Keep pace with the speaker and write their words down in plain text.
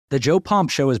The Joe Pomp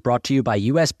Show is brought to you by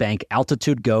U.S. Bank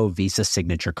Altitude Go Visa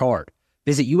Signature Card.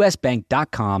 Visit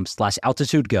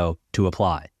usbank.com/altitudego to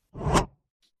apply.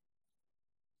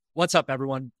 What's up,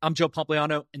 everyone? I'm Joe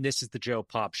Pompliano, and this is the Joe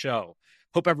Pomp Show.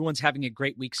 Hope everyone's having a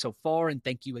great week so far, and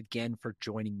thank you again for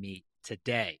joining me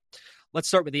today. Let's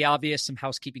start with the obvious, some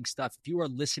housekeeping stuff. If you are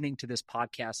listening to this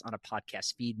podcast on a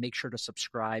podcast feed, make sure to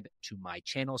subscribe to my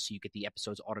channel so you get the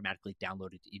episodes automatically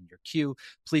downloaded in your queue.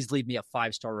 Please leave me a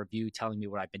 5-star review telling me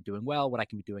what I've been doing well, what I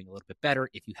can be doing a little bit better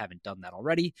if you haven't done that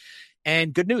already.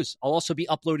 And good news, I'll also be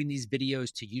uploading these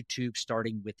videos to YouTube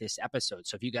starting with this episode.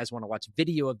 So if you guys want to watch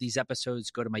video of these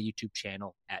episodes, go to my YouTube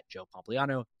channel at Joe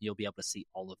Pompliano. You'll be able to see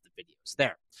all of the videos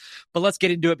there. But let's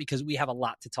get into it because we have a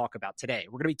lot to talk about today.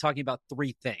 We're going to be talking about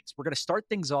three things. We're going to start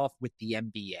things off with the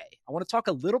NBA. I want to talk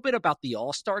a little bit about the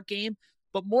All-Star game,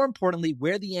 but more importantly,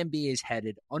 where the NBA is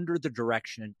headed under the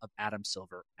direction of Adam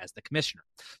Silver as the commissioner.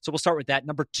 So we'll start with that.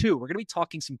 Number two, we're going to be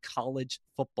talking some college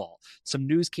football. Some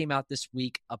news came out this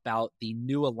week about the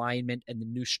new alignment and the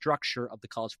new structure of the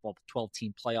college football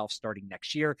 12-team playoffs starting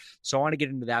next year. So I want to get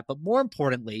into that. But more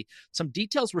importantly, some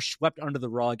details were swept under the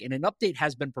rug, and an update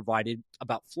has been provided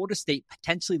about Florida State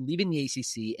potentially leaving the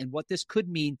ACC and what this could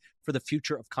mean for the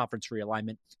future of conference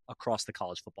realignment across the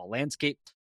college football landscape.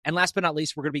 And last but not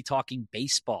least, we're going to be talking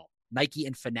baseball. Nike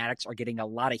and Fanatics are getting a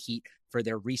lot of heat for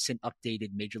their recent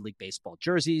updated Major League Baseball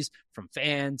jerseys from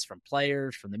fans, from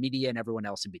players, from the media, and everyone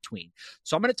else in between.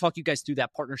 So I'm going to talk you guys through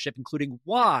that partnership, including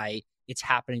why it's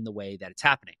happening the way that it's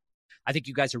happening. I think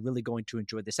you guys are really going to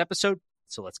enjoy this episode,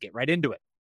 so let's get right into it.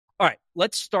 All right,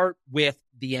 let's start with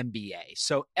the NBA.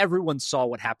 So everyone saw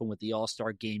what happened with the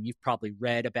All-Star game. You've probably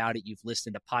read about it. You've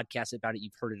listened to podcasts about it.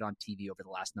 You've heard it on TV over the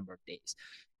last number of days.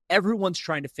 Everyone's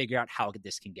trying to figure out how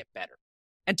this can get better.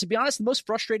 And to be honest, the most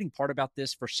frustrating part about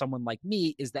this for someone like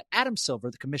me is that Adam Silver,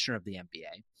 the commissioner of the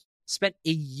NBA, spent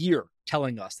a year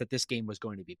telling us that this game was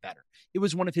going to be better. It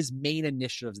was one of his main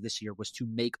initiatives this year was to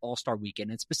make All-Star Weekend,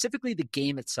 and specifically the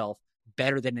game itself,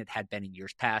 better than it had been in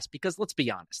years past. Because let's be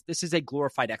honest, this is a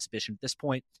glorified exhibition at this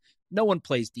point. No one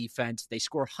plays defense. They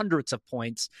score hundreds of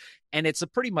points, and it's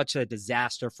pretty much a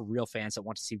disaster for real fans that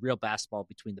want to see real basketball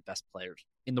between the best players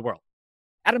in the world.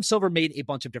 Adam Silver made a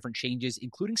bunch of different changes,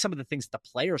 including some of the things the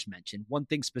players mentioned. One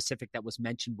thing specific that was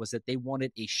mentioned was that they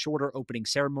wanted a shorter opening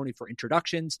ceremony for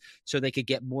introductions so they could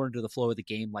get more into the flow of the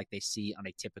game like they see on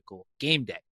a typical game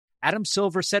day. Adam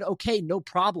Silver said, okay, no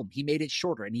problem. He made it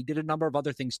shorter, and he did a number of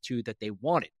other things too that they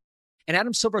wanted. And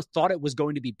Adam Silver thought it was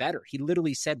going to be better. He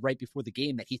literally said right before the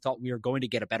game that he thought we were going to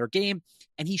get a better game,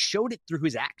 and he showed it through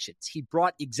his actions. He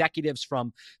brought executives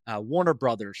from Warner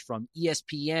Brothers, from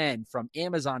ESPN, from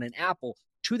Amazon and Apple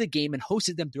to the game and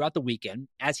hosted them throughout the weekend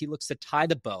as he looks to tie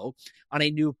the bow on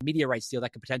a new media rights deal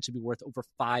that could potentially be worth over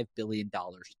 $5 billion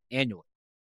annually.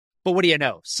 But what do you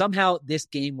know? Somehow this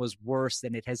game was worse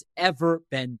than it has ever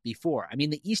been before. I mean,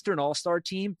 the Eastern All-Star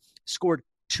team scored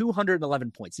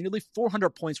 211 points. Nearly 400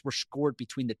 points were scored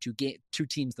between the two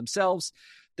teams themselves.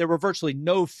 There were virtually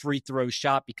no free throws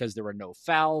shot because there were no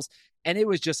fouls. And it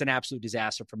was just an absolute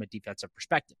disaster from a defensive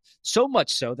perspective. So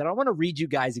much so that I want to read you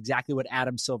guys exactly what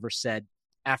Adam Silver said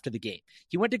after the game.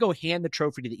 He went to go hand the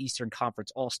trophy to the Eastern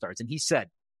Conference All-Stars, and he said,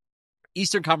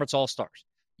 Eastern Conference All-Stars,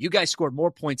 you guys scored more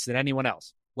points than anyone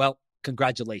else. Well,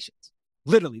 congratulations.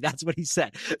 Literally, that's what he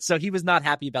said. So he was not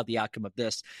happy about the outcome of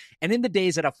this. And in the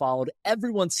days that have followed,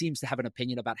 everyone seems to have an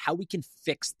opinion about how we can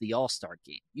fix the All-Star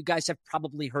game. You guys have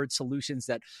probably heard solutions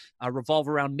that revolve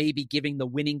around maybe giving the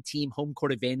winning team home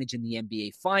court advantage in the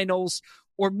NBA Finals,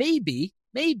 or maybe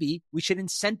we should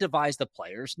incentivize the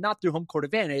players, not through home court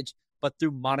advantage, but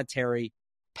through monetary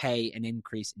pay and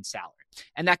increase in salary.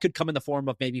 And that could come in the form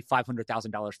of maybe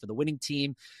 $500,000 for the winning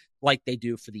team, like they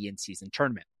do for the in-season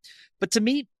tournament. But to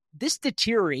me, this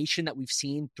deterioration that we've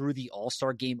seen through the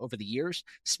All-Star game over the years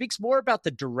speaks more about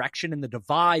the direction and the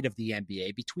divide of the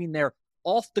NBA between their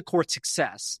off-the-court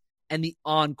success and the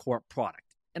on-court product.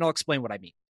 And I'll explain what I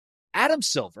mean. Adam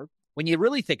Silver, when you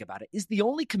really think about it, is the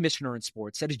only commissioner in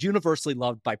sports that is universally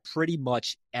loved by pretty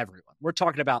much everyone. We're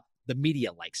talking about the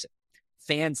media likes him.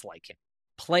 Fans like him.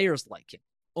 Players like him.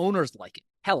 Owners like him.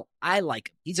 Hell, I like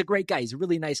him. He's a great guy. He's a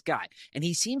really nice guy. And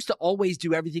he seems to always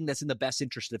do everything that's in the best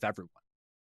interest of everyone.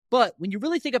 But when you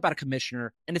really think about a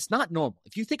commissioner, and it's not normal,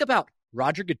 if you think about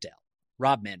Roger Goodell,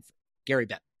 Rob Manfred, Gary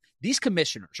Bettman, these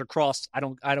commissioners across, I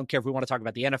don't care if we want to talk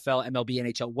about the NFL, MLB,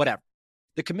 NHL, whatever.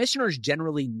 The commissioner is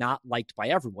generally not liked by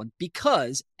everyone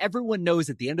because everyone knows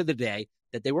at the end of the day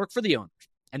that they work for the owners,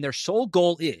 and their sole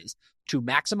goal is to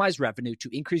maximize revenue,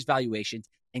 to increase valuations,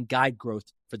 and guide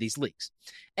growth for these leagues.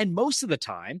 And most of the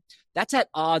time, that's at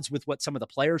odds with what some of the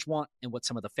players want and what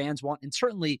some of the fans want, and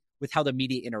certainly with how the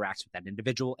media interacts with that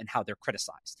individual and how they're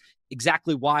criticized.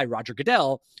 Exactly why Roger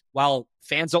Goodell, while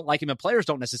fans don't like him and players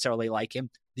don't necessarily like him,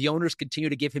 the owners continue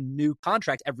to give him new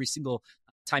contract every single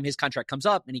time his contract comes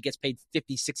up, and he gets paid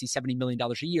 $50, $60, $70 million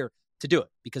a year to do it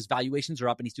because valuations are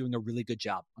up and he's doing a really good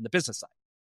job on the business side.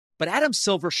 But Adam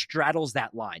Silver straddles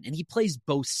that line, and he plays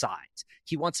both sides.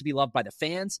 He wants to be loved by the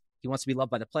fans, he wants to be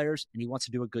loved by the players, and he wants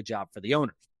to do a good job for the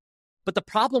owners. But the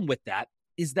problem with that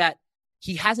is that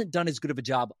he hasn't done as good of a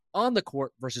job on the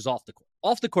court versus off the court.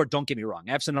 Off the court, don't get me wrong.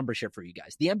 I have some numbers here for you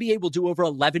guys. The NBA will do over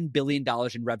 $11 billion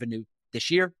in revenue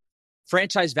this year.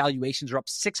 Franchise valuations are up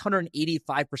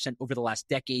 685% over the last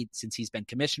decade since he's been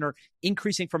commissioner,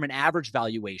 increasing from an average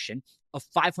valuation of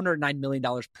 $509 million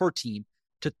per team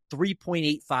to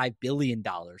 $3.85 billion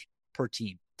per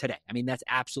team today. I mean, that's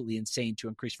absolutely insane to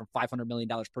increase from $500 million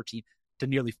per team to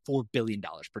nearly $4 billion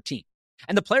per team.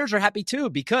 And the players are happy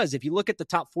too, because if you look at the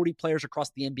top 40 players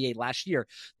across the NBA last year,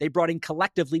 they brought in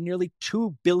collectively nearly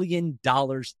 $2 billion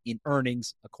in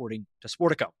earnings, according to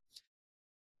Sportico.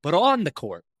 But on the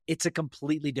court, it's a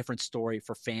completely different story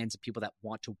for fans and people that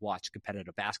want to watch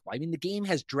competitive basketball. I mean, the game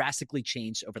has drastically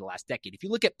changed over the last decade. If you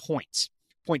look at point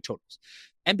totals,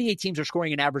 NBA teams are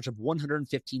scoring an average of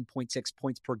 115.6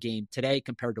 points per game today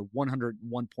compared to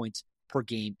 101 points per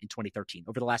game in 2013,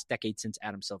 over the last decade since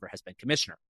Adam Silver has been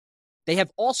commissioner. They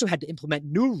have also had to implement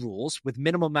new rules with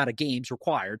minimum amount of games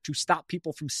required to stop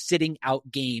people from sitting out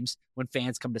games when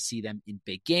fans come to see them in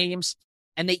big games.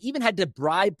 And they even had to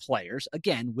bribe players,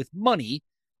 again, with money,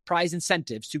 prize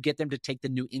incentives to get them to take the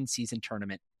new in-season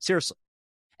tournament seriously.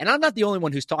 And I'm not the only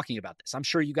one who's talking about this. I'm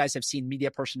sure you guys have seen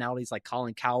media personalities like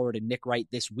Colin Cowherd and Nick Wright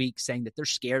this week saying that they're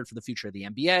scared for the future of the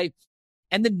NBA.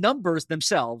 And the numbers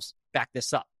themselves back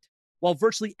this up. While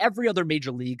virtually every other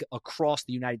major league across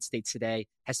the United States today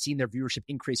has seen their viewership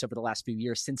increase over the last few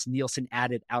years since Nielsen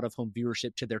added out-of-home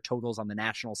viewership to their totals on the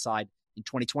national side in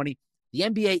 2020, the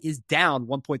NBA is down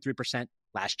 1.3%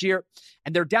 last year,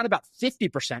 and they're down about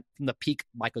 50% from the peak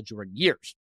Michael Jordan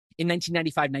years. In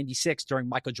 1995-96, during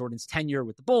Michael Jordan's tenure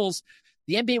with the Bulls,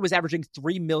 the NBA was averaging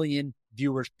 3 million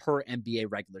viewers per NBA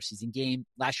regular season game.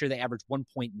 Last year, they averaged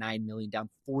 1.9 million, down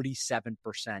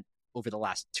 47% over the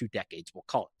last 2 decades, we'll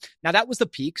call it. Now, that was the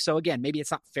peak, so again, maybe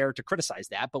it's not fair to criticize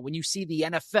that, but when you see the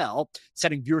NFL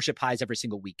setting viewership highs every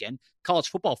single weekend, college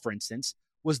football, for instance,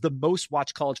 was the most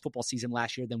watched college football season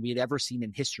last year than we had ever seen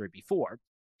in history before.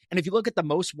 And if you look at the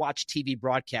most watched TV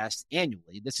broadcasts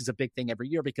annually, this is a big thing every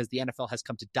year because the NFL has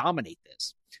come to dominate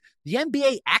this. The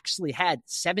NBA actually had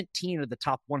 17 of the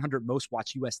top 100 most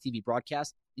watched U.S. TV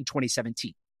broadcasts in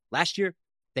 2017. Last year,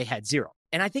 they had 0.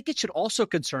 And I think it should also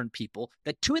concern people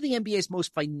that 2 of the NBA's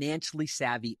most financially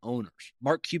savvy owners,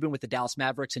 Mark Cuban with the Dallas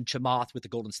Mavericks and Chamath with the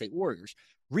Golden State Warriors,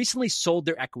 recently sold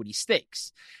their equity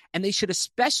stakes. And they should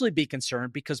especially be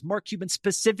concerned because Mark Cuban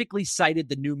specifically cited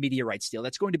the new media rights deal.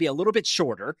 That's going to be a little bit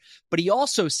shorter, but he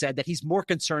also said that he's more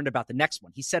concerned about the next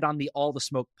one. He said on the All the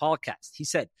Smoke podcast, he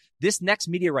said, this next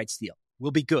media rights deal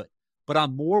will be good, but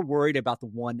I'm more worried about the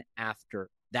one after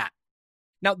that.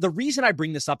 Now, the reason I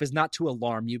bring this up is not to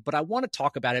alarm you, but I want to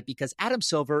talk about it because Adam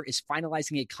Silver is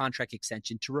finalizing a contract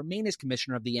extension to remain as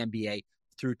commissioner of the NBA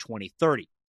through 2030.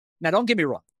 Now, don't get me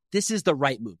wrong. This is the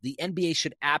right move. The NBA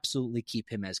should absolutely keep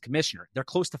him as commissioner. They're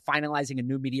close to finalizing a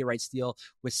new media rights deal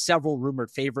with several rumored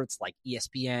favorites like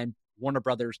ESPN, Warner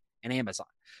Brothers, and Amazon.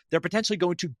 They're potentially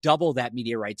going to double that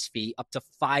media rights fee up to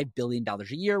 $5 billion a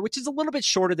year, which is a little bit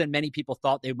shorter than many people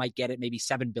thought they might get it, maybe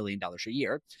 $7 billion a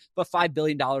year. But $5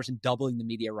 billion and doubling the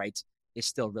media rights is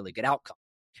still a really good outcome.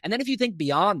 And then if you think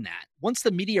beyond that, once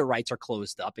the media rights are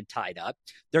closed up and tied up,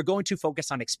 they're going to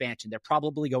focus on expansion. They're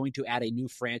probably going to add a new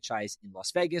franchise in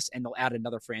Las Vegas, and they'll add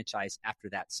another franchise after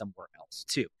that somewhere else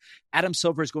too. Adam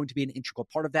Silver is going to be an integral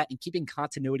part of that, and keeping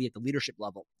continuity at the leadership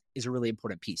level is a really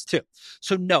important piece too.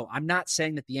 So no, I'm not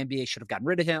saying that the NBA should have gotten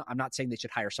rid of him. I'm not saying they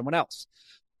should hire someone else.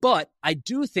 But I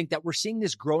do think that we're seeing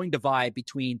this growing divide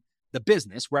between the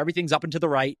business, where everything's up and to the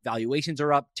right, valuations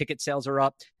are up, ticket sales are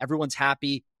up, everyone's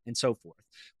happy, and so forth,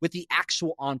 with the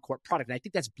actual on-court product. And I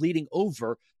think that's bleeding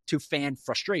over to fan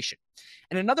frustration.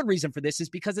 And another reason for this is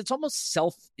because it's almost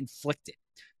self-inflicted.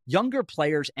 Younger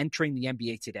players entering the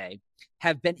NBA today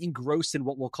have been engrossed in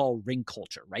what we'll call ring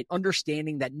culture, right?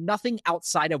 Understanding that nothing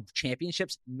outside of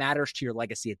championships matters to your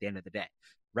legacy at the end of the day.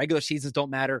 Regular seasons don't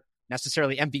matter.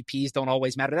 Necessarily MVPs don't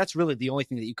always matter. That's really the only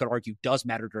thing that you could argue does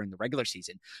matter during the regular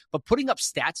season. But putting up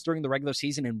stats during the regular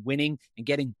season and winning and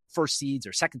getting first seeds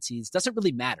or second seeds doesn't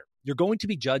really matter. You're going to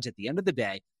be judged at the end of the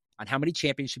day on how many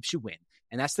championships you win.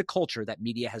 And that's the culture that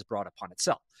media has brought upon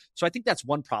itself. So I think that's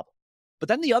one problem. But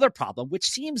then the other problem, which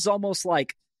seems almost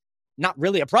like not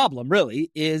really a problem,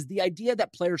 really, is the idea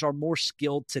that players are more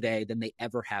skilled today than they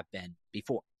ever have been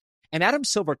before. And Adam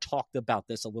Silver talked about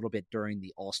this a little bit during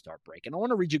the All-Star break. And I want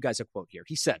to read you guys a quote here.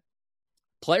 He said,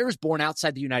 "Players born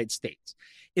outside the United States,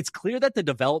 it's clear that the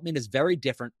development is very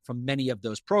different from many of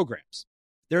those programs.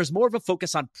 There is more of a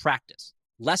focus on practice,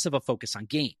 less of a focus on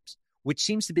games, which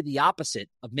seems to be the opposite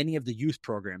of many of the youth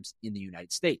programs in the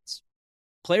United States.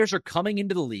 Players are coming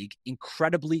into the league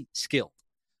incredibly skilled,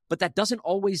 but that doesn't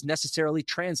always necessarily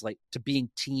translate to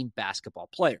being team basketball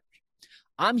players.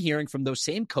 I'm hearing from those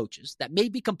same coaches that may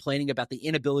be complaining about the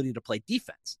inability to play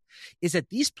defense is that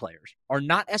these players are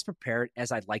not as prepared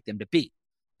as I'd like them to be,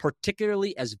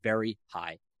 particularly as very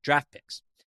high draft picks."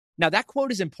 Now, that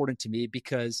quote is important to me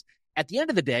because at the end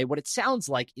of the day, what it sounds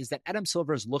like is that Adam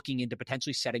Silver is looking into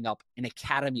potentially setting up an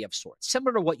academy of sorts,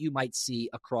 similar to what you might see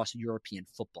across European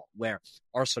football, where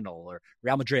Arsenal or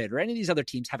Real Madrid or any of these other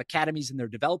teams have academies and they're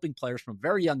developing players from a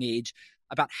very young age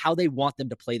about how they want them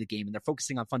to play the game. And they're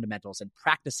focusing on fundamentals and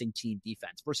practicing team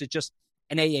defense versus just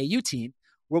an AAU team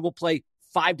where we'll play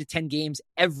 5 to 10 games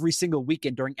every single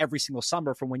weekend during every single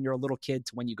summer from when you're a little kid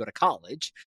to when you go to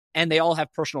college. And they all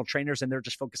have personal trainers and they're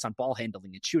just focused on ball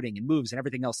handling and shooting and moves and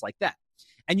everything else like that.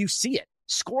 And you see it.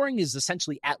 Scoring is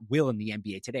essentially at will in the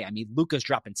NBA today. I mean, Luka's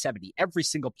dropping 70. Every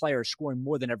single player is scoring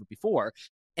more than ever before.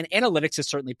 And analytics is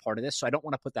certainly part of this, so I don't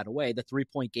want to put that away. The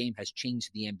three-point game has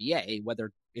changed the NBA.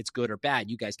 Whether it's good or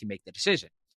bad, you guys can make the decision.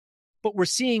 But we're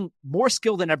seeing more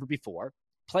skill than ever before.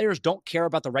 Players don't care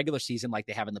about the regular season like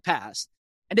they have in the past.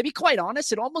 And to be quite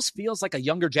honest, it almost feels like a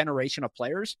younger generation of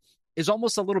players is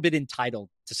almost a little bit entitled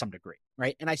to some degree,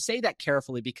 right? And I say that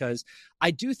carefully because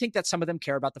I do think that some of them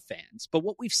care about the fans, but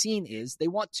what we've seen is they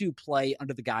want to play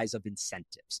under the guise of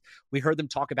incentives. We heard them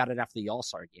talk about it after the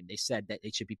All-Star game. They said that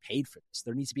they should be paid for this.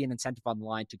 There needs to be an incentive on the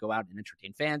line to go out and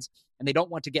entertain fans, and they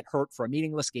don't want to get hurt for a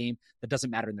meaningless game that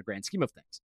doesn't matter in the grand scheme of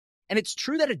things. And it's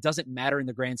true that it doesn't matter in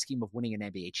the grand scheme of winning an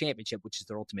NBA championship, which is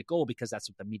their ultimate goal because that's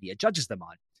what the media judges them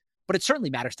on. But it certainly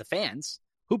matters to fans.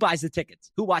 Who buys the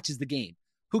tickets? Who watches the game?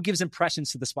 Who gives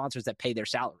impressions to the sponsors that pay their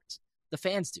salaries? The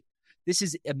fans do. This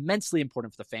is immensely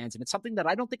important for the fans, and it's something that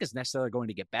I don't think is necessarily going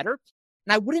to get better.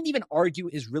 And I wouldn't even argue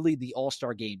is really the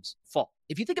All-Star Game's fault.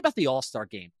 If you think about the All-Star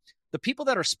Game, the people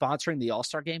that are sponsoring the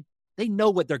All-Star Game, they know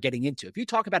what they're getting into. If you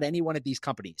talk about any one of these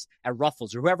companies at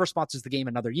Ruffles or whoever sponsors the game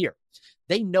another year,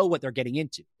 they know what they're getting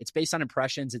into. It's based on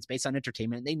impressions. It's based on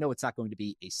entertainment. And they know it's not going to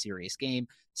be a serious game.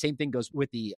 Same thing goes with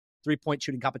the three-point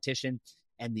shooting competition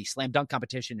and the slam dunk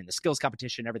competition and the skills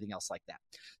competition, everything else like that.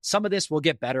 Some of this will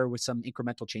get better with some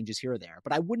incremental changes here or there,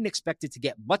 but I wouldn't expect it to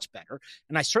get much better.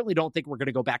 And I certainly don't think we're going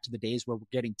to go back to the days where we're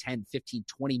getting 10, 15,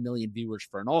 20 million viewers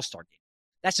for an All-Star game.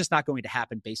 That's just not going to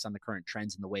happen based on the current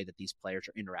trends and the way that these players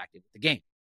are interacting with the game.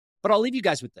 But I'll leave you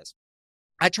guys with this.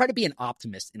 I try to be an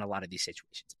optimist in a lot of these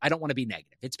situations. I don't want to be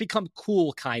negative. It's become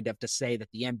cool kind of to say that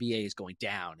the NBA is going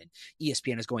down and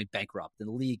ESPN is going bankrupt and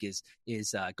the league is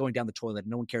going down the toilet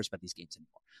and no one cares about these games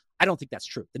anymore. I don't think that's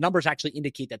true. The numbers actually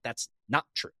indicate that that's not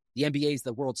true. The NBA is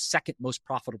the world's second most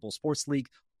profitable sports league,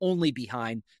 only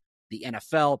behind the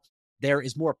NFL. There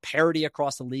is more parity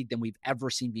across the league than we've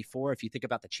ever seen before. If you think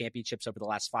about the championships over the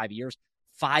last 5 years,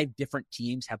 5 different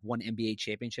teams have won NBA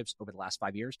championships over the last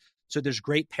 5 years. So there's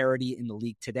great parity in the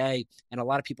league today, and a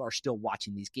lot of people are still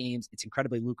watching these games. It's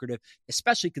incredibly lucrative,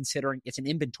 especially considering it's an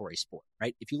inventory sport,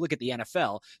 right? If you look at the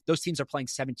NFL, those teams are playing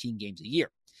 17 games a year.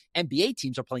 NBA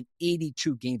teams are playing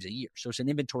 82 games a year. So it's an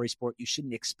inventory sport. You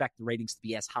shouldn't expect the ratings to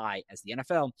be as high as the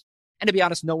NFL. And to be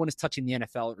honest, no one is touching the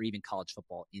NFL or even college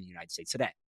football in the United States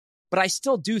today. But I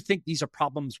still do think these are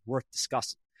problems worth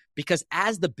discussing. Because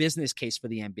as the business case for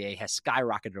the NBA has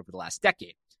skyrocketed over the last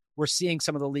decade, we're seeing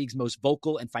some of the league's most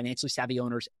vocal and financially savvy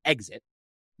owners exit.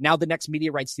 Now the next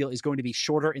media rights deal is going to be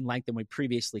shorter in length than we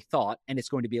previously thought, and it's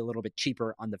going to be a little bit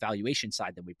cheaper on the valuation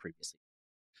side than we previously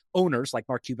thought. Owners like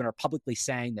Mark Cuban are publicly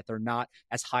saying that they're not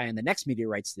as high on the next media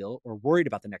rights deal or worried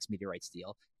about the next media rights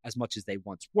deal as much as they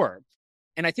once were.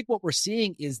 And I think what we're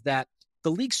seeing is that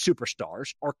the league's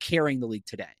superstars are carrying the league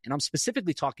today. And I'm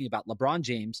specifically talking about LeBron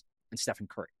James and Stephen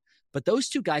Curry. But those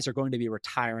two guys are going to be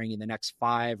retiring in the next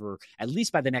 5 or at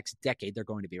least by the next decade, they're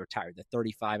going to be retired. They're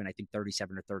 35 and I think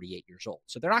 37 or 38 years old.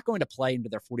 So they're not going to play into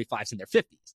their 45s and their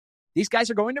 50s. These guys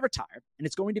are going to retire, and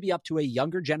it's going to be up to a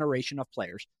younger generation of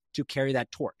players to carry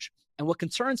that torch. And what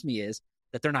concerns me is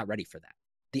that they're not ready for that.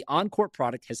 The on-court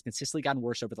product has consistently gotten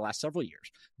worse over the last several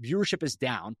years. Viewership is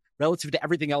down relative to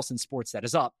everything else in sports that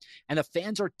is up. And the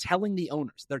fans are telling the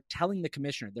owners, they're telling the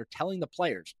commissioner, they're telling the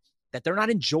players that they're not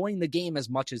enjoying the game as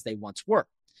much as they once were.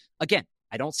 Again,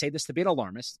 I don't say this to be an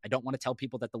alarmist. I don't want to tell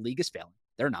people that the league is failing.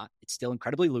 They're not. It's still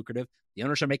incredibly lucrative. The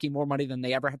owners are making more money than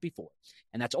they ever have before.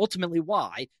 And that's ultimately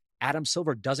why Adam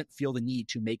Silver doesn't feel the need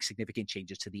to make significant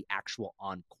changes to the actual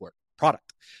on-court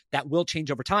product. That will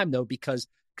change over time, though, because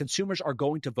consumers are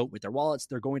going to vote with their wallets.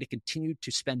 They're going to continue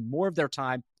to spend more of their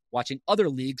time watching other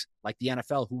leagues like the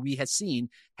NFL, who we have seen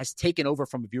has taken over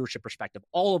from a viewership perspective.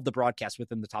 All of the broadcasts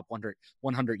within the top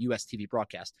 100 US TV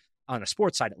broadcasts, on a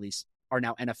sports side at least, are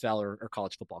now NFL or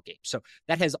college football games. So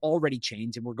that has already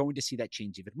changed, and we're going to see that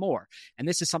change even more. And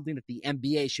this is something that the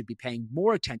NBA should be paying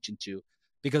more attention to,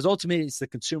 because ultimately it's the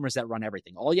consumers that run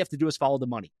everything. All you have to do is follow the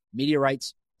money. Media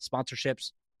rights,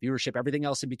 sponsorships, viewership, everything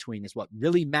else in between is what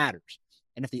really matters.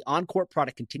 And if the on-court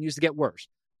product continues to get worse,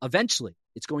 eventually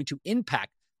it's going to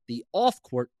impact the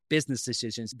off-court business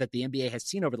decisions that the NBA has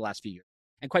seen over the last few years.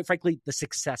 And quite frankly, the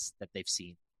success that they've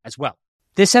seen as well.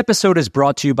 This episode is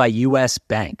brought to you by US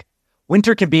Bank.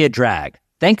 Winter can be a drag.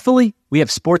 Thankfully, we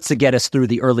have sports to get us through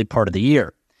the early part of the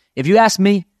year. If you ask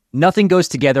me, nothing goes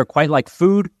together quite like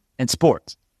food and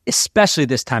sports, especially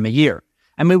this time of year.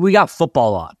 I mean, we got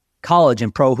football on, college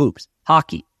and pro hoops,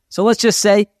 hockey. So let's just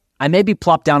say I may be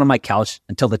plopped down on my couch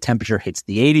until the temperature hits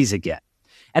the 80s again.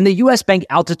 And the US Bank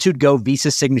Altitude Go Visa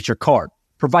Signature Card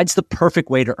provides the perfect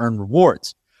way to earn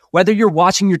rewards. Whether you're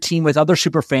watching your team with other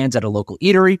super fans at a local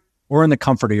eatery or in the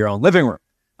comfort of your own living room.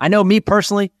 I know me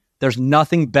personally, there's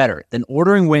nothing better than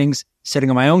ordering wings, sitting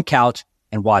on my own couch,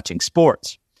 and watching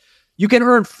sports. You can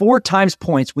earn 4 times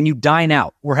points when you dine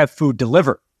out or have food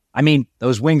delivered. I mean,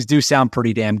 those wings do sound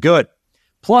pretty damn good.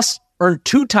 Plus, earn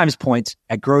 2 times points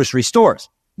at grocery stores.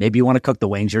 Maybe you want to cook the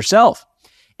wings yourself.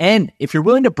 And if you're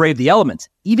willing to brave the elements,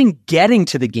 even getting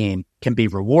to the game can be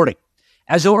rewarding,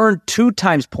 as you'll earn 2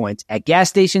 times points at gas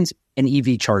stations and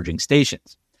EV charging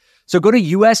stations. So go to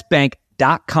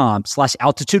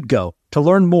usbank.com/altitudego to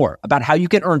learn more about how you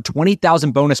can earn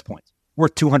 20,000 bonus points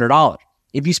worth $200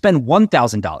 if you spend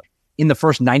 $1,000 in the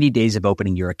first 90 days of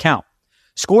opening your account.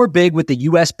 Score big with the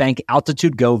US Bank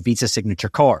Altitude Go Visa Signature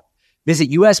Card.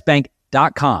 Visit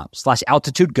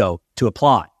usbank.com/altitudego to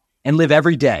apply and live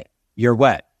every day your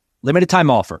way. Limited time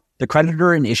offer. The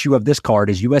creditor and issue of this card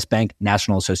is US Bank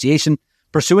National Association,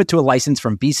 pursuant to a license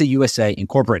from Visa USA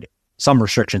Incorporated. Some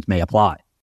restrictions may apply.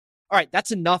 All right,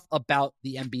 that's enough about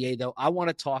the NBA, though. I want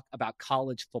to talk about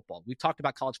college football. We've talked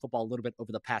about college football a little bit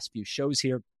over the past few shows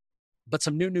here, but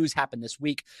some new news happened this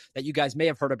week that you guys may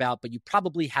have heard about, but you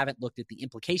probably haven't looked at the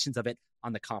implications of it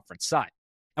on the conference side.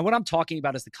 And what I'm talking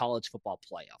about is the college football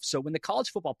playoff. So when the college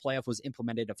football playoff was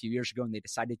implemented a few years ago and they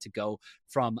decided to go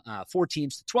from 4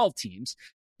 teams to 12 teams,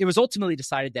 it was ultimately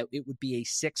decided that it would be a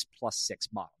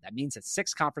 6+6 model. That means that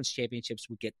 6 conference championships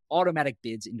would get automatic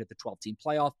bids into the 12-team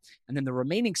playoff, and then the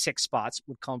remaining 6 spots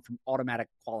would come from automatic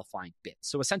qualifying bids.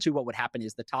 So essentially what would happen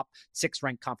is the top 6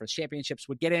 ranked conference championships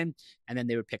would get in, and then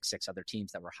they would pick 6 other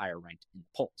teams that were higher ranked in the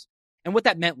polls. And what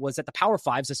that meant was that the Power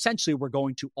Fives essentially were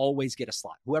going to always get a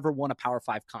slot. Whoever won a Power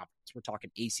 5 conference, we're talking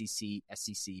ACC,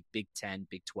 SEC, Big 10,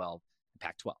 Big 12, and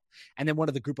Pac-12. And then one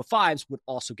of the group of 5s would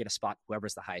also get a spot,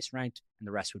 whoever's the highest ranked, and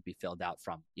the rest would be filled out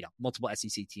from, multiple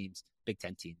SEC teams, Big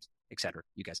 10 teams, et cetera.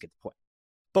 You guys get the point.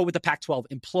 But with the Pac-12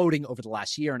 imploding over the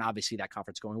last year, and obviously that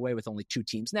conference going away with only 2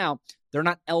 teams now, they're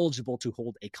not eligible to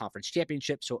hold a conference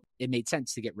championship. So it made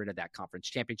sense to get rid of that conference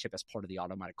championship as part of the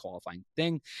automatic qualifying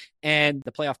thing. And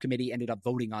the playoff committee ended up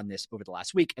voting on this over the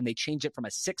last week, and they changed it from a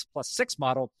 6+6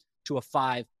 model to a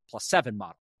 5+7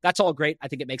 model. That's all great. I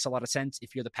think it makes a lot of sense.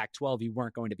 If you're the Pac-12, you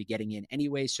weren't going to be getting in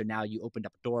anyways. So now you opened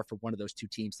up a door for one of those 2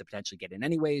 teams to potentially get in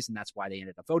anyways, and that's why they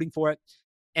ended up voting for it.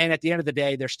 And at the end of the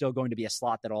day, there's still going to be a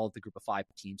slot that all of the group of 5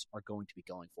 teams are going to be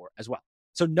going for as well.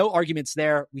 So no arguments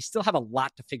there. We still have a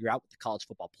lot to figure out with the college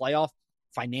football playoff.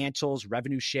 Financials,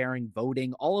 revenue sharing,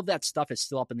 voting, all of that stuff is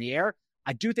still up in the air.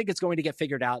 I do think it's going to get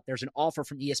figured out. There's an offer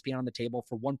from ESPN on the table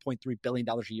for $1.3 billion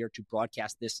a year to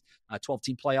broadcast this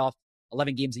 12-team playoff,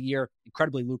 11 games a year,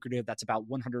 incredibly lucrative. That's about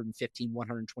 $115,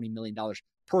 $120 million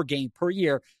per game per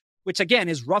year, which again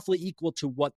is roughly equal to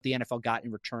what the NFL got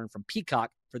in return from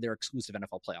Peacock for their exclusive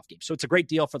NFL playoff game. So it's a great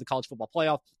deal for the college football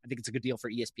playoff. I think it's a good deal for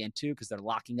ESPN too, because they're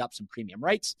locking up some premium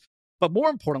rights. But more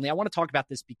importantly, I want to talk about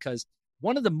this because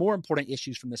one of the more important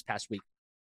issues from this past week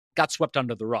got swept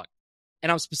under the rug.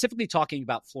 And I'm specifically talking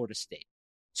about Florida State.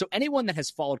 So anyone that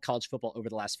has followed college football over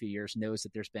the last few years knows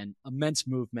that there's been immense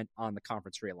movement on the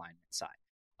conference realignment side.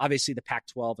 Obviously, the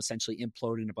Pac-12 essentially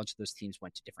imploded and a bunch of those teams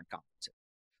went to different conferences.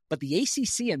 But the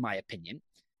ACC, in my opinion,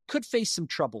 could face some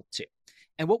trouble too.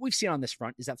 And what we've seen on this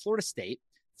front is that Florida State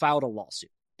filed a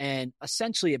lawsuit. And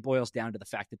essentially it boils down to the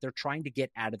fact that they're trying to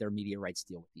get out of their media rights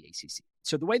deal with the ACC.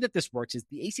 So the way that this works is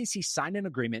the ACC signed an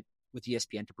agreement with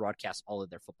ESPN to broadcast all of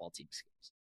their football teams'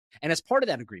 games. And as part of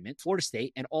that agreement, Florida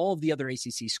State and all of the other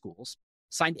ACC schools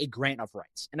signed a grant of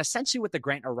rights. And essentially what the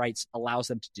grant of rights allows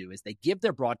them to do is they give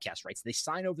their broadcast rights. They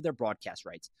sign over their broadcast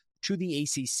rights to the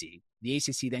ACC. The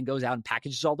ACC then goes out and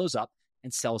packages all those up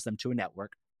and sells them to a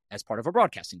network as part of a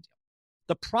broadcasting deal.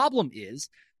 The problem is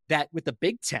that with the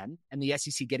Big Ten and the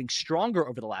SEC getting stronger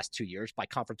over the last 2 years by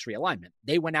conference realignment,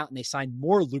 they went out and they signed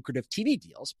more lucrative TV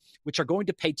deals, which are going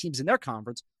to pay teams in their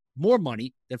conference more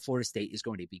money than Florida State is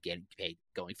going to be getting paid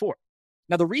going forward.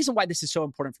 Now, the reason why this is so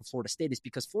important for Florida State is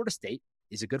because Florida State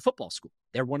is a good football school.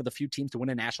 They're one of the few teams to win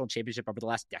a national championship over the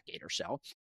last decade or so.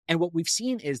 And what we've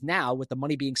seen is now, with the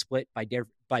money being split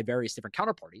by various different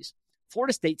counterparties,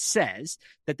 Florida State says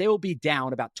that they will be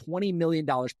down about $20 million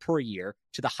per year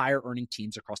to the higher earning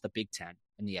teams across the Big Ten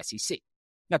and the SEC.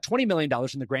 Now, $20 million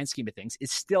in the grand scheme of things is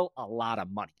still a lot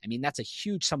of money. I mean, that's a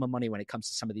huge sum of money when it comes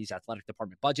to some of these athletic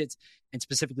department budgets, and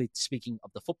specifically speaking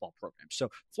of the football program. So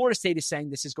Florida State is saying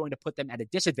this is going to put them at a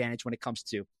disadvantage when it comes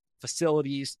to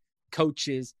facilities,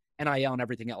 coaches, NIL, and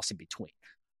everything else in between.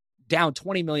 Down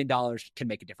 $20 million can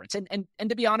make a difference. And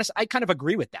to be honest, I kind of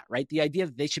agree with that, right? The idea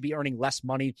that they should be earning less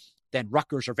money than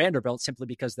Rutgers or Vanderbilt simply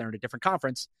because they're in a different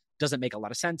conference doesn't make a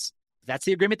lot of sense. That's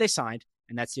the agreement they signed,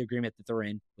 and that's the agreement that they're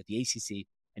in with the ACC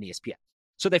and ESPN.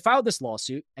 So they filed this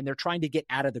lawsuit, and they're trying to get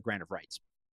out of the grant of rights.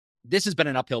 This has been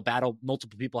an uphill battle.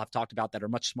 Multiple people have talked about that are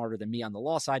much smarter than me on the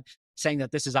law side, saying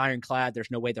that this is ironclad. There's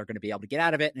no way they're going to be able to get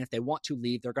out of it. And if they want to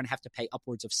leave, they're going to have to pay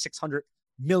upwards of $600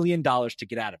 million to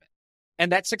get out of it.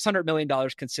 And that $600 million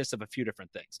consists of a few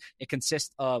different things. It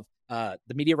consists of the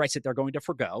media rights that they're going to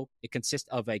forgo. It consists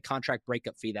of a contract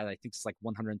breakup fee that I think is like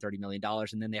 $130 million.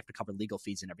 And then they have to cover legal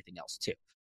fees and everything else too.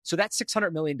 So that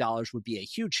 $600 million would be a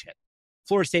huge hit.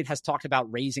 Florida State has talked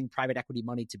about raising private equity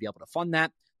money to be able to fund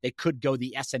that. They could go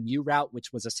the SMU route,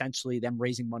 which was essentially them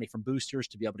raising money from boosters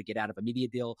to be able to get out of a media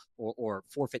deal or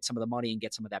forfeit some of the money and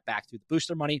get some of that back through the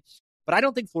booster money. But I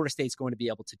don't think Florida State's going to be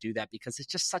able to do that because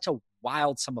it's just such a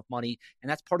wild sum of money. And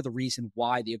that's part of the reason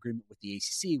why the agreement with the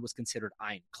ACC was considered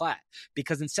ironclad.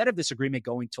 Because instead of this agreement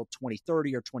going till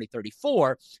 2030 or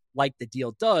 2034, like the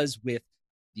deal does with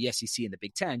the SEC and the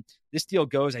Big Ten, this deal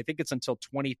goes, I think it's until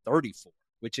 2034,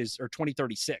 or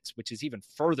 2036, which is even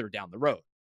further down the road.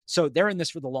 So they're in this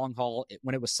for the long haul.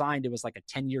 When it was signed, it was like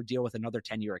a 10-year deal with another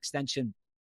 10-year extension.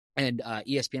 And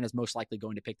ESPN is most likely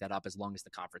going to pick that up as long as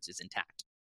the conference is intact.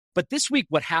 But this week,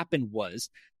 what happened was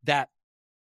that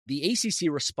the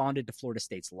ACC responded to Florida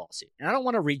State's lawsuit. And I don't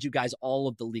want to read you guys all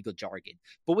of the legal jargon,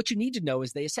 but what you need to know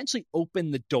is they essentially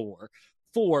opened the door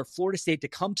for Florida State to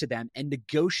come to them and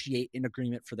negotiate an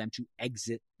agreement for them to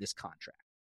exit this contract.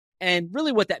 And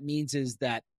really what that means is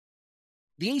that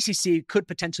the ACC could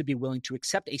potentially be willing to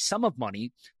accept a sum of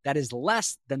money that is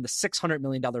less than the $600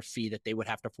 million fee that they would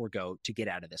have to forego to get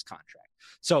out of this contract.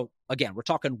 So again, we're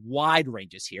talking wide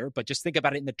ranges here, but just think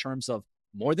about it in the terms of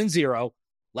more than zero,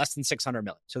 less than 600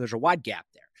 million. So there's a wide gap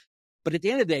there. But at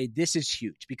the end of the day, this is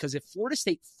huge because if Florida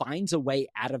State finds a way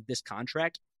out of this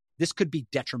contract, this could be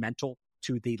detrimental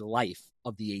to the life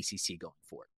of the ACC going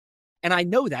forward. And I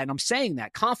know that, and I'm saying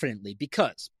that confidently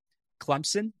because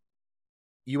Clemson,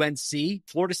 UNC,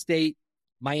 Florida State,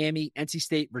 Miami, NC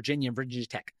State, Virginia, and Virginia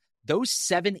Tech. Those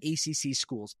 7 ACC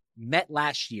schools met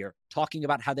last year talking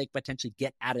about how they could potentially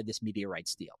get out of this media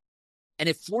rights deal. And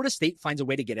if Florida State finds a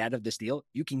way to get out of this deal,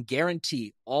 you can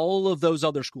guarantee all of those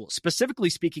other schools,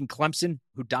 specifically speaking Clemson,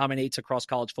 who dominates across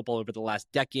college football over the last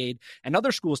decade, and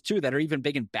other schools too that are even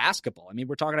big in basketball. I mean,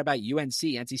 we're talking about UNC,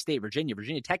 NC State, Virginia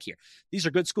Tech here. These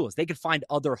are good schools. They could find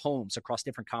other homes across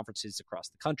different conferences across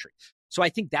the country. So I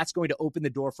think that's going to open the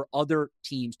door for other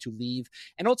teams to leave.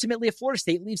 And ultimately, if Florida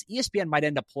State leaves, ESPN might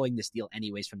end up pulling this deal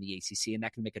anyways from the ACC, and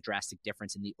that can make a drastic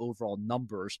difference in the overall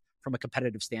numbers from a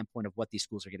competitive standpoint of what these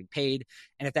schools are getting paid.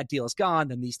 And if that deal is gone,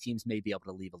 then these teams may be able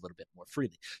to leave a little bit more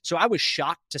freely. So I was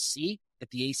shocked to see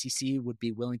that the ACC would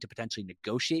be willing to potentially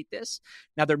negotiate this.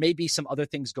 Now, there may be some other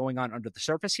things going on under the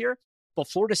surface here, but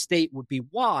Florida State would be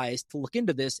wise to look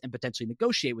into this and potentially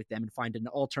negotiate with them and find an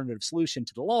alternative solution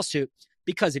to the lawsuit.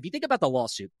 Because if you think about the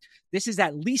lawsuit, this is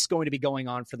at least going to be going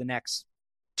on for the next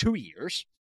 2 years.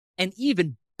 And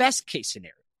even best case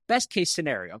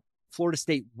scenario, Florida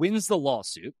State wins the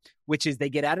lawsuit, which is they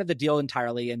get out of the deal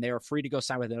entirely and they are free to go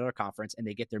sign with another conference and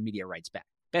they get their media rights back.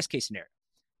 Best case scenario.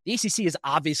 The ACC is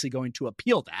obviously going to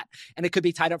appeal that, and it could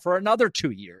be tied up for another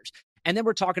 2 years. And then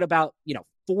we're talking about,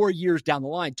 4 years down the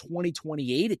line,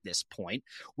 2028 at this point,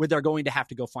 where they're going to have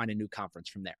to go find a new conference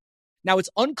from there. Now,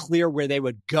 it's unclear where they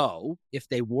would go if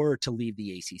they were to leave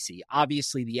the ACC.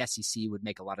 Obviously, the SEC would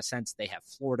make a lot of sense. They have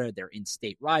Florida, their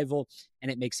in-state rival,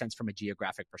 and it makes sense from a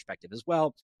geographic perspective as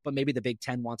well. But maybe the Big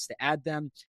Ten wants to add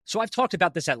them. So I've talked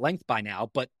about this at length by now,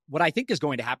 but what I think is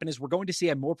going to happen is we're going to see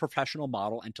a more professional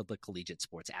model enter the collegiate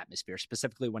sports atmosphere,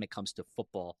 specifically when it comes to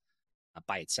football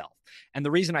by itself. And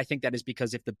the reason I think that is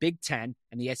because if the Big Ten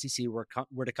and the SEC were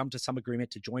to come to some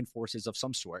agreement to join forces of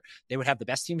some sort, they would have the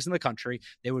best teams in the country.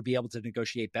 They would be able to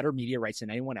negotiate better media rights than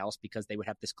anyone else because they would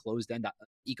have this closed-end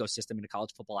ecosystem in the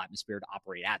college football atmosphere to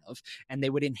operate out of, and they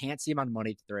would enhance the amount of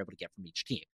money that they're able to get from each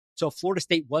team. So if Florida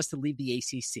State was to leave the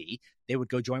ACC, they would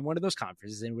go join one of those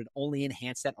conferences and it would only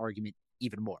enhance that argument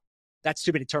even more. That's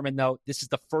to be determined, though. This is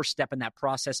the first step in that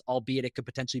process, albeit it could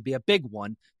potentially be a big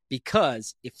one,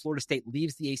 because if Florida State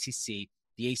leaves the ACC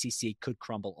could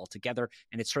crumble altogether.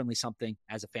 And it's certainly something,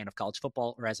 as a fan of college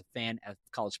football or as a fan of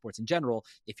college sports in general,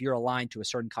 if you're aligned to a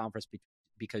certain conference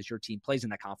because your team plays in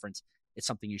that conference, it's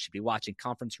something you should be watching.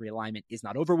 Conference realignment is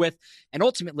not over with. And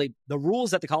ultimately, the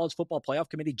rules that the College Football Playoff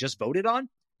Committee just voted on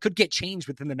could get changed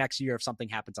within the next year if something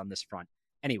happens on this front.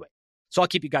 Anyway, so I'll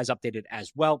keep you guys updated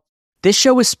as well. This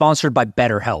show is sponsored by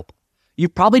BetterHelp.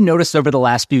 You've probably noticed over the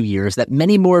last few years that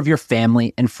many more of your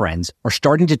family and friends are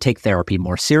starting to take therapy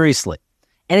more seriously.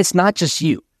 And it's not just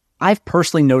you. I've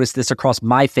personally noticed this across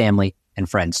my family and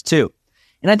friends too.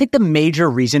 And I think the major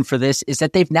reason for this is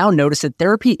that they've now noticed that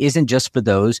therapy isn't just for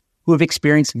those who have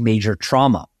experienced major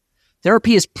trauma.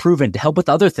 Therapy is proven to help with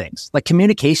other things like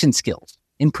communication skills,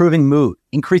 improving mood,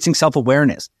 increasing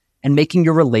self-awareness, and making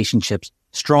your relationships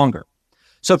stronger.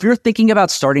 So if you're thinking about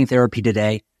starting therapy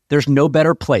today, there's no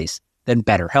better place than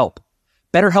BetterHelp.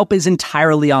 BetterHelp is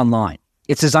entirely online.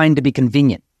 It's designed to be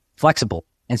convenient, flexible,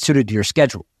 and suited to your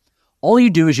schedule. All you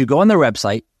do is you go on their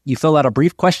website, you fill out a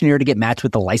brief questionnaire to get matched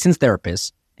with a licensed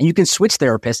therapist, and you can switch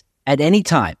therapists at any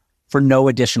time for no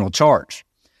additional charge.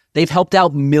 They've helped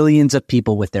out millions of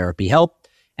people with therapy help,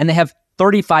 and they have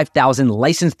 35,000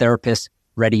 licensed therapists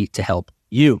ready to help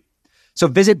you. So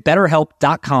visit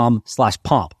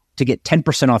betterhelp.com/pomp to get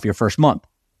 10% off your first month.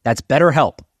 That's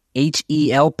BetterHelp,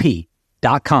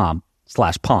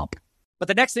 HELP.com/pomp. But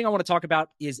the next thing I want to talk about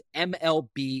is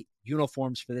MLB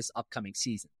uniforms for this upcoming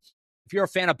season. If you're a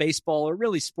fan of baseball or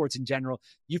really sports in general,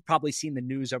 you've probably seen the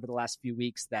news over the last few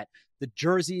weeks that the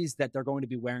jerseys that they're going to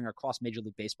be wearing across Major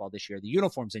League Baseball this year, the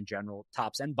uniforms in general,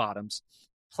 tops and bottoms,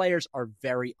 players are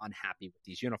very unhappy with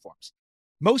these uniforms.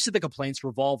 Most of the complaints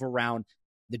revolve around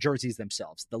the jerseys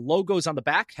themselves. The logos on the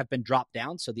back have been dropped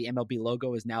down, so the MLB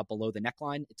logo is now below the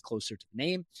neckline. It's closer to the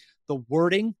name. The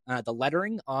wording, the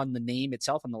lettering on the name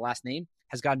itself, on the last name,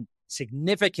 has gotten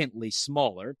significantly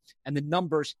smaller, and the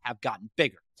numbers have gotten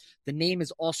bigger. The name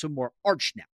is also more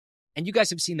arched now. And you guys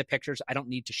have seen the pictures. I don't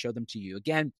need to show them to you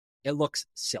again. It looks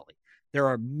silly. There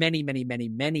are many, many, many,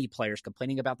 many players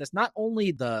complaining about this. Not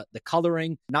only the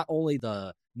coloring, not only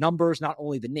the numbers, not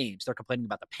only the names. They're complaining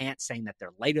about the pants, saying that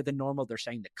they're lighter than normal. They're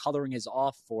saying the coloring is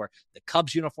off for the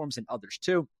Cubs uniforms and others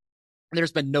too. And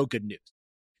there's been no good news.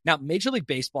 Now, Major League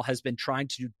Baseball has been trying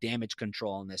to do damage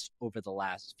control on this over the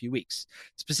last few weeks.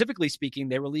 Specifically speaking,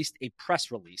 they released a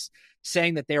press release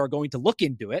saying that they are going to look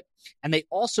into it, and they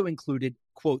also included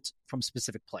quotes from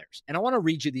specific players. And I want to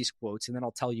read you these quotes, and then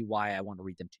I'll tell you why I want to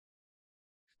read them to you.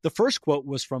 The first quote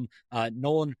was from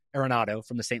Nolan Arenado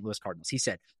from the St. Louis Cardinals. He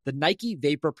said, "The Nike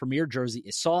Vapor Premier jersey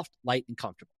is soft, light, and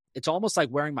comfortable. It's almost like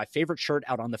wearing my favorite shirt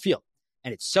out on the field,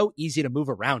 and it's so easy to move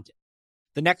around it."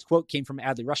 The next quote came from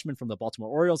Adley Rutschman from the Baltimore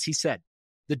Orioles. He said,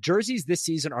 "The jerseys this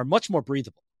season are much more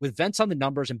breathable, with vents on the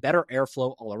numbers and better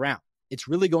airflow all around. It's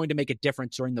really going to make a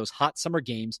difference during those hot summer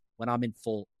games when I'm in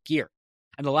full gear."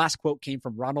 And the last quote came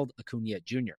from Ronald Acuna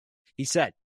Jr. He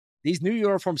said, "These new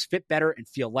uniforms fit better and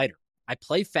feel lighter. I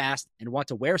play fast and want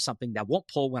to wear something that won't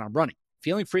pull when I'm running.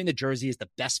 Feeling free in the jersey is the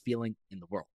best feeling in the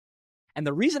world." And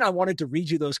the reason I wanted to read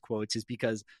you those quotes is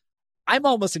because I'm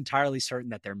almost entirely certain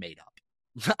that they're made up.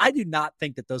 I do not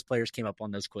think that those players came up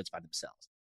on those quotes by themselves.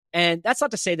 And that's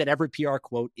not to say that every PR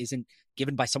quote isn't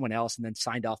given by someone else and then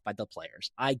signed off by the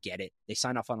players. I get it. They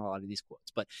sign off on a lot of these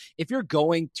quotes. But if you're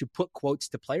going to put quotes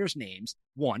to players' names,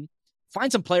 one,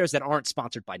 find some players that aren't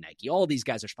sponsored by Nike. All of these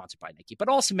guys are sponsored by Nike, but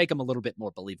also make them a little bit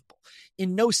more believable.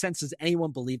 In no sense does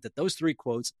anyone believe that those three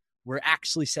quotes were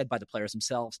actually said by the players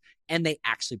themselves, and they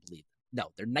actually believe them.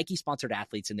 No, they're Nike-sponsored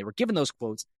athletes, and they were given those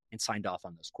quotes and signed off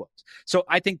on those quotes. So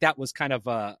I think that was kind of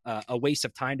a waste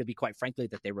of time, to be quite frankly,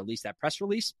 that they released that press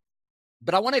release.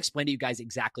 But I want to explain to you guys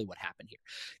exactly what happened here,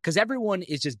 because everyone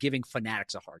is just giving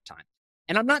Fanatics a hard time.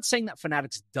 And I'm not saying that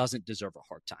Fanatics doesn't deserve a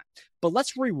hard time, but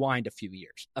let's rewind a few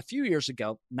years. A few years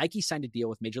ago, Nike signed a deal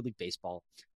with Major League Baseball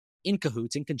in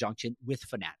cahoots, in conjunction with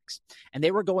Fanatics. And they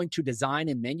were going to design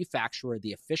and manufacture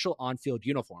the official on-field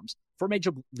uniforms for Major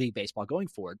League Baseball going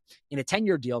forward in a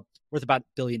 10-year deal worth about $1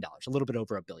 billion, a little bit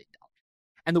over $1 billion.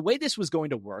 And the way this was going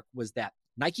to work was that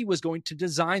Nike was going to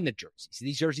design the jerseys.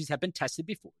 These jerseys have been tested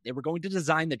before. They were going to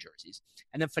design the jerseys.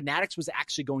 And then Fanatics was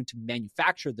actually going to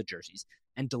manufacture the jerseys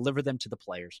and deliver them to the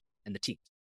players and the teams.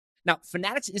 Now,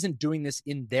 Fanatics isn't doing this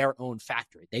in their own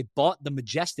factory. They bought the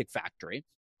Majestic factory,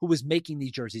 who was making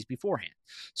these jerseys beforehand.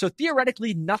 So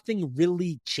theoretically, nothing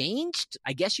really changed,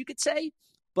 I guess you could say,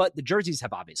 but the jerseys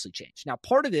have obviously changed. Now,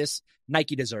 part of this,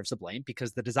 Nike deserves the blame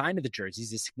because the design of the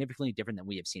jerseys is significantly different than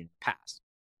we have seen in the past.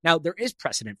 Now, there is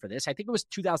precedent for this. I think it was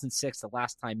 2006, the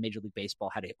last time Major League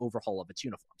Baseball had an overhaul of its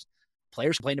uniforms.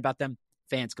 Players complained about them,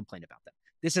 fans complained about them.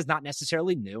 This is not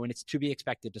necessarily new, and it's to be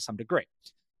expected to some degree.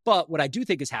 But what I do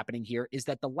think is happening here is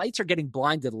that the lights are getting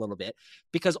blinded a little bit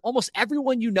because almost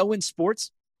everyone you know in sports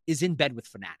is in bed with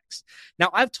Fanatics. Now,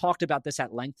 I've talked about this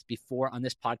at length before on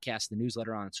this podcast, the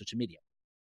newsletter, on social media.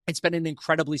 It's been an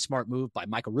incredibly smart move by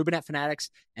Michael Rubin at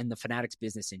Fanatics and the Fanatics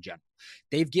business in general.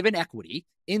 They've given equity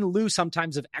in lieu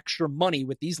sometimes of extra money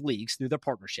with these leagues through their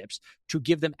partnerships to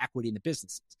give them equity in the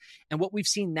businesses. And what we've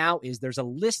seen now is there's a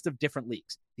list of different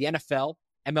leagues: the NFL,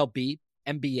 MLB,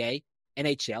 NBA,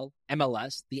 NHL,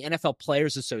 MLS, the NFL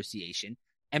Players Association,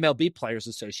 MLB Players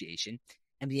Association,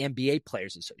 and the NBA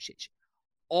Players Association.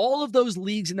 All of those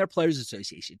leagues and their Players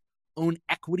Association own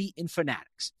equity in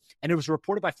Fanatics. And it was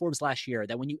reported by Forbes last year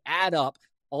that when you add up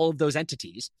all of those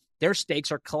entities, their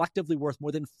stakes are collectively worth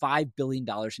more than $5 billion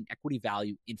in equity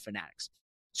value in Fanatics.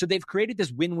 So they've created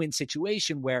this win-win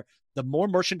situation where the more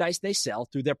merchandise they sell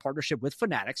through their partnership with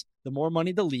Fanatics, the more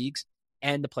money the leagues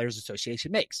and the Players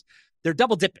Association makes. They're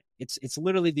double dipping. It's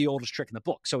literally the oldest trick in the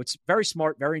book. So it's very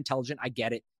smart, very intelligent. I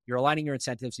get it. You're aligning your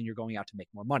incentives and you're going out to make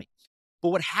more money. But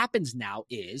what happens now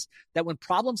is that when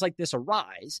problems like this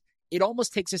arise, it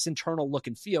almost takes this internal look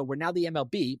and feel where now the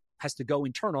MLB has to go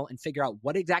internal and figure out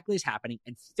what exactly is happening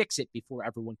and fix it before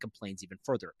everyone complains even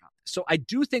further about this. So I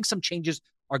do think some changes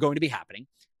are going to be happening.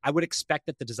 I would expect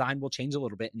that the design will change a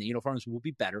little bit and the uniforms will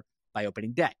be better by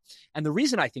opening day. And the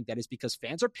reason I think that is because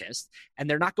fans are pissed and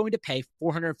they're not going to pay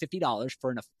 $450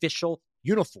 for an official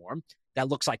uniform that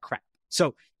looks like crap.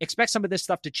 So expect some of this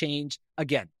stuff to change.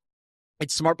 Again,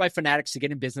 it's smart by Fanatics to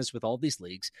get in business with all these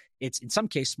leagues. It's, in some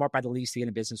cases, smart by the leagues to get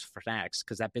in business with Fanatics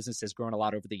because that business has grown a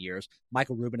lot over the years.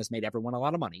 Michael Rubin has made everyone a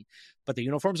lot of money, but the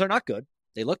uniforms are not good.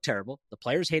 They look terrible. The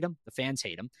players hate them. The fans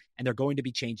hate them, and they're going to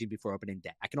be changing before opening day.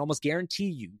 I can almost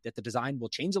guarantee you that the design will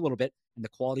change a little bit and the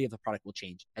quality of the product will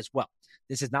change as well.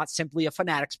 This is not simply a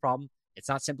Fanatics problem. It's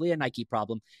not simply a Nike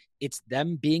problem. It's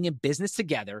them being in business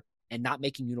together and not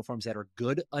making uniforms that are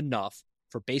good enough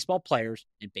for baseball players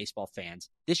and baseball fans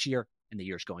this year and the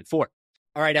years going forward.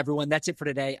 All right, everyone, that's it for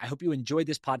today. I hope you enjoyed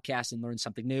this podcast and learned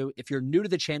something new. If you're new to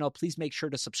the channel, please make sure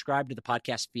to subscribe to the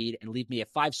podcast feed and leave me a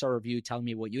 5-star review telling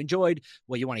me what you enjoyed,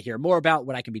 what you want to hear more about,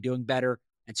 what I can be doing better,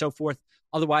 and so forth.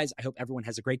 Otherwise, I hope everyone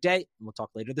has a great day, and we'll talk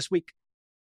later this week.